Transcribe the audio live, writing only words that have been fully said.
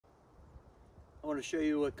I want to show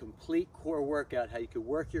you a complete core workout, how you can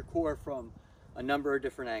work your core from a number of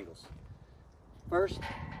different angles. First,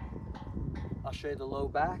 I'll show you the low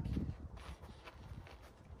back.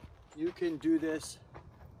 You can do this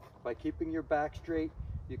by keeping your back straight.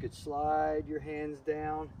 You could slide your hands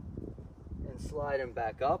down and slide them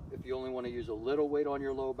back up if you only want to use a little weight on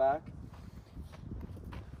your low back.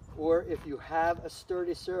 Or if you have a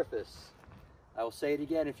sturdy surface, I will say it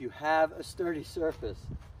again, if you have a sturdy surface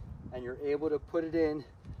and you're able to put it in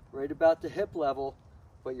right about the hip level,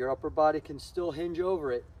 but your upper body can still hinge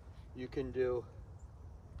over it, you can do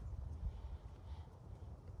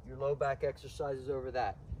your low back exercises over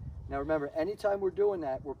that. Now remember, anytime we're doing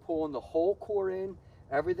that, we're pulling the whole core in,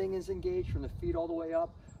 everything is engaged from the feet all the way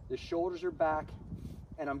up, the shoulders are back,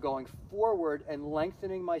 and I'm going forward and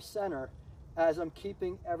lengthening my center as I'm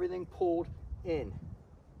keeping everything pulled in.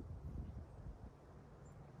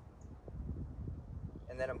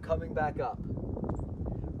 And then I'm coming back up.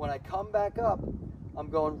 When I come back up, I'm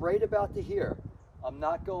going right about to here. I'm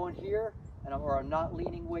not going here, or I'm not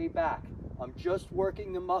leaning way back. I'm just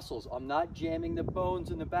working the muscles. I'm not jamming the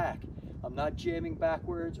bones in the back. I'm not jamming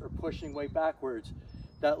backwards or pushing way backwards.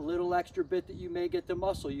 That little extra bit that you may get the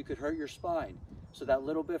muscle, you could hurt your spine. So that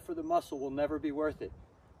little bit for the muscle will never be worth it.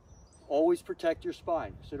 Always protect your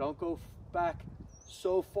spine. So don't go back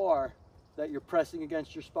so far that you're pressing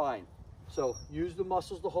against your spine. So use the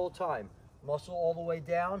muscles the whole time. Muscle all the way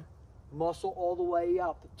down, muscle all the way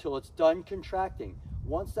up till it's done contracting.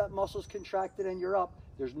 Once that muscle's contracted and you're up,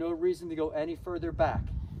 there's no reason to go any further back.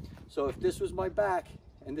 So if this was my back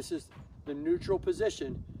and this is the neutral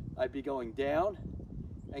position, I'd be going down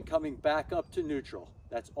and coming back up to neutral.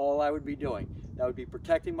 That's all I would be doing. That would be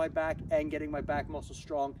protecting my back and getting my back muscle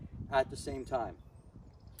strong at the same time.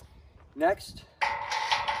 Next,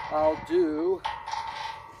 I'll do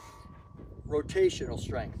rotational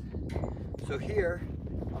strength. So here,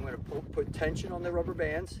 I'm going to put tension on the rubber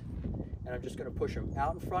bands, and I'm just going to push them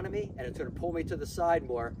out in front of me, and it's going to pull me to the side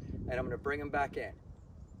more, and I'm going to bring them back in.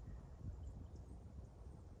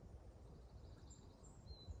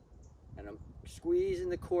 And I'm squeezing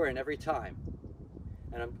the core in every time,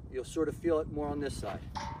 and you'll sort of feel it more on this side.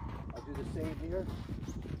 I'll do the same here.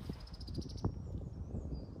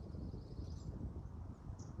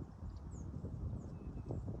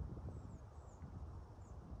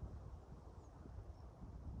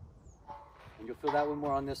 And you'll feel that one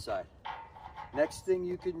more on this side. Next thing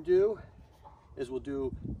you can do is we'll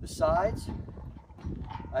do the sides.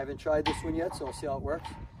 I haven't tried this one yet, so I'll see how it works.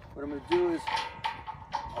 What I'm going to do is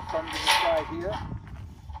I'll come to the side here.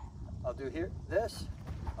 I'll do here this.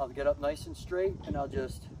 I'll get up nice and straight, and I'll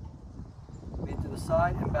just lean to the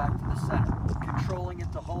side and back to the center, controlling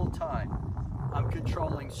it the whole time. I'm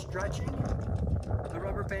controlling stretching the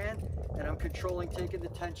rubber band, and I'm controlling taking the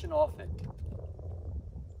tension off it.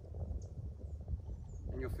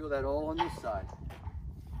 And you'll feel that all on this side.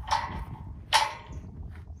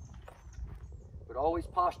 But always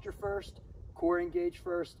posture first, core engage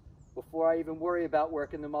first, before I even worry about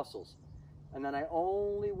working the muscles. And then I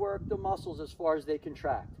only work the muscles as far as they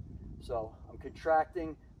contract. So I'm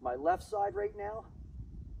contracting my left side right now,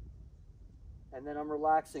 and then I'm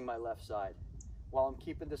relaxing my left side while I'm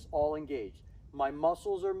keeping this all engaged. My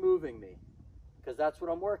muscles are moving me because that's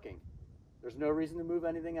what I'm working. There's no reason to move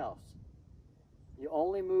anything else. You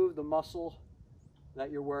only move the muscle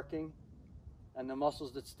that you're working and the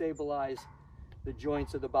muscles that stabilize the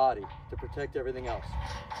joints of the body to protect everything else.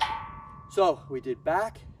 So we did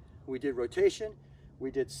back, we did rotation,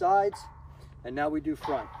 we did sides, and now we do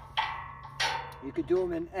front. You could do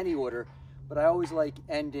them in any order, but I always like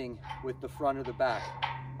ending with the front or the back.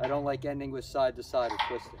 I don't like ending with side to side or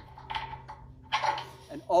twisting.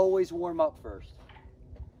 And always warm up first.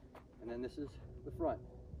 And then this is the front.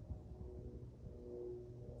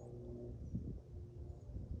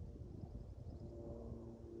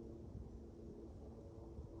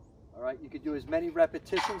 All right, you could do as many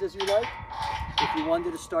repetitions as you like. If you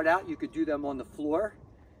wanted to start out, you could do them on the floor.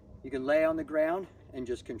 You can lay on the ground and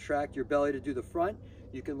just contract your belly to do the front.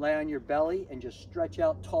 You can lay on your belly and just stretch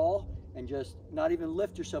out tall and just not even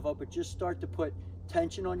lift yourself up, but just start to put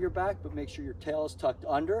tension on your back, but make sure your tail is tucked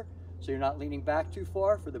under so you're not leaning back too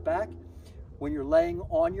far for the back. When you're laying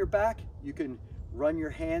on your back, you can run your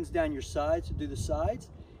hands down your sides to do the sides.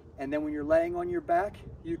 And then when you're laying on your back,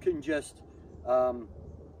 you can just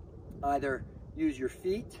either use your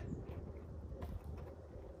feet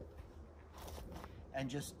and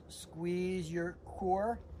just squeeze your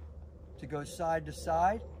core to go side to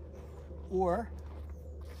side, or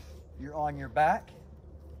you're on your back,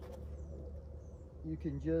 you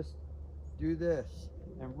can just do this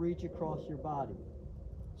and reach across your body.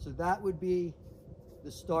 So that would be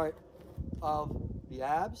the start of the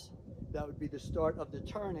abs. That would be the start of the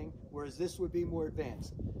turning, whereas this would be more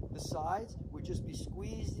advanced. The sides would just be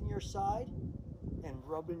squeezed in your side and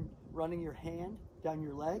running your hand down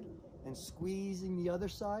your leg and squeezing the other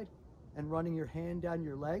side and running your hand down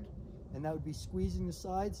your leg. And that would be squeezing the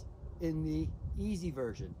sides in the easy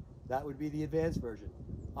version. That would be the advanced version.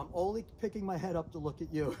 I'm only picking my head up to look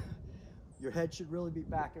at you. Your head should really be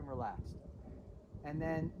back and relaxed. And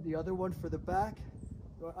then the other one for the back,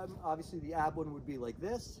 obviously the ab one would be like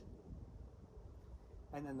this.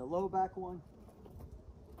 And then the low back one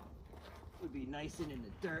would be nice and in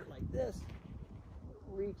the dirt like this.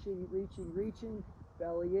 Reaching, reaching, reaching,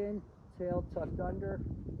 belly in, tail tucked under,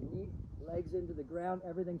 legs into the ground,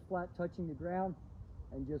 everything flat touching the ground,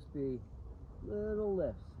 and just be little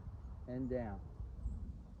lifts and down,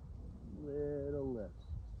 little lifts.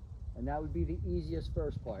 And that would be the easiest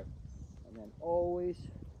first part. And then always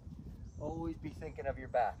be thinking of your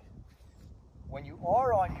back. When you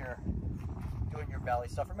are on doing your belly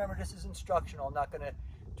stuff, remember this is instructional. I'm not gonna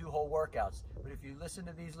do whole workouts, but if you listen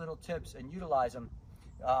to these little tips and utilize them,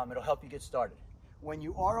 it'll help you get started. When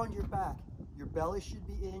you are on your back, your belly should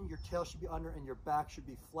be in, your tail should be under, and your back should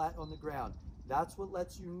be flat on the ground. That's what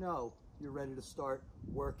lets you know you're ready to start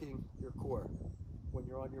working your core, when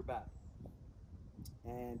you're on your back.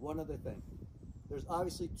 And one other thing, there's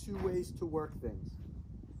obviously two ways to work things.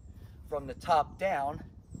 From the top down,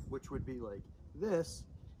 which would be like this,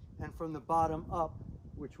 and from the bottom up,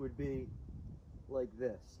 which would be like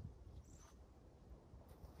this.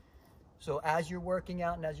 So as you're working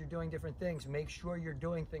out and as you're doing different things, make sure you're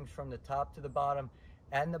doing things from the top to the bottom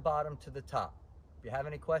and the bottom to the top. If you have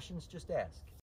any questions, just ask.